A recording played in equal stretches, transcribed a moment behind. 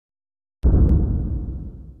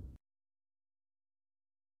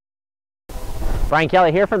Brian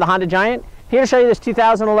Kelly here from the Honda Giant. Here to show you this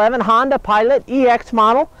 2011 Honda Pilot EX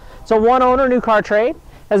model. It's a one-owner new car trade.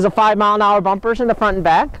 Has the 5-mile-an-hour bumpers in the front and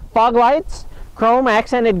back, fog lights, chrome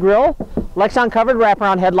accented grille, Lexan covered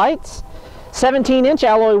wraparound headlights, 17-inch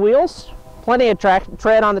alloy wheels, plenty of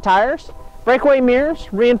tread on the tires, breakaway mirrors,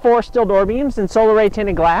 reinforced steel door beams, and solar ray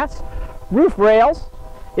tinted glass, roof rails.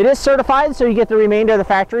 It is certified, so you get the remainder of the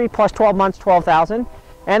factory plus 12 months, 12,000,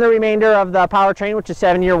 and the remainder of the powertrain, which is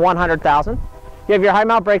 7-year, 100,000. You have your high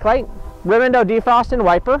mount brake light, rear window defrost and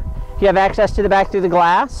wiper. You have access to the back through the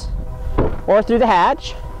glass or through the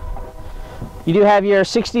hatch. You do have your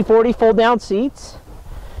 60/40 fold down seats,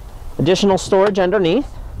 additional storage underneath.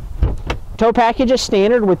 Tow package is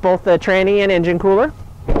standard with both the tranny and engine cooler.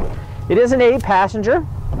 It is an 8-passenger.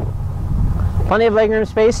 Plenty of legroom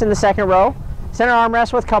space in the second row. Center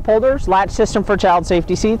armrest with cup holders, latch system for child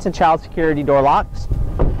safety seats, and child security door locks.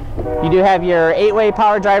 You do have your 8-way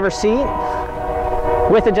power driver seat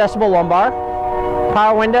with adjustable lumbar,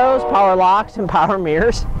 power windows, power locks, and power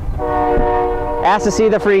mirrors. Ask to see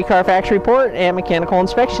the free Carfax report and mechanical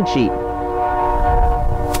inspection sheet.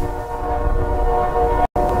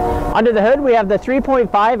 Under the hood, we have the 3.5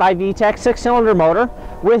 iVTEC 6-cylinder motor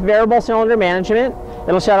with variable cylinder management.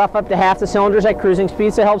 It'll shut off up to half the cylinders at cruising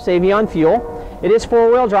speeds to help save you on fuel. It is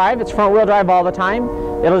 4-wheel drive. It's front-wheel drive all the time.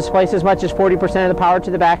 It'll displace as much as 40% of the power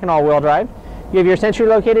to the back in all-wheel drive. You have your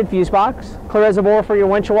century-located fuse box, clear reservoir for your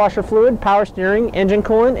windshield washer fluid, power steering, engine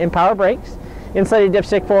coolant, and power brakes, insulated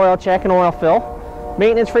dipstick for oil check and oil fill,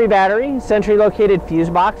 maintenance-free battery, century-located fuse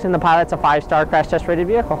box, and the Pilot's a 5-star crash test-rated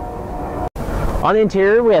vehicle. On the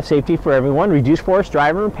interior, we have safety for everyone, reduced force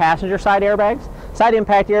driver and passenger side airbags, side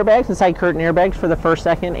impact airbags, and side curtain airbags for the first,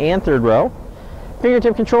 second, and third row,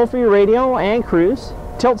 fingertip control for your radio and cruise,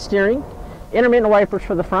 tilt steering, intermittent wipers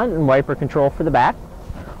for the front, and wiper control for the back,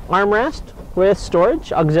 armrest with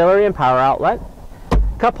storage, auxiliary, and power outlet,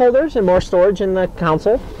 cup holders and more storage in the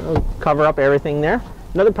console. It'll cover up everything there.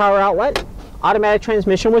 Another power outlet, automatic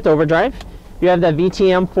transmission with overdrive. You have the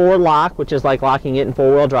VTM4 lock, which is like locking it in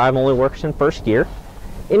 4-wheel drive, only works in first gear.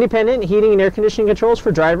 Independent heating and air conditioning controls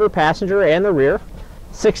for driver, passenger, and the rear.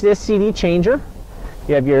 6-disc CD changer.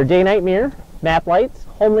 You have your day-night mirror, map lights,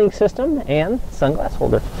 home link system, and sunglass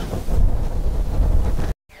holder.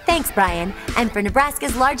 Thanks, Brian. And for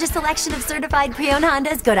Nebraska's largest selection of certified pre-owned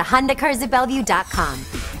Hondas, go to HondaCarsAtBellevue.com.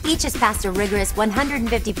 Each has passed a rigorous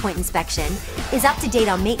 150-point inspection, is up to date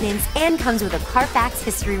on maintenance, and comes with a Carfax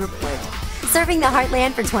history report. Serving the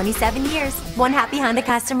heartland for 27 years, one happy Honda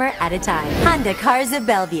customer at a time. Honda Cars of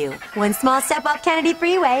Bellevue. One small step off Kennedy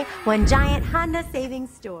Freeway, one giant Honda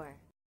savings store.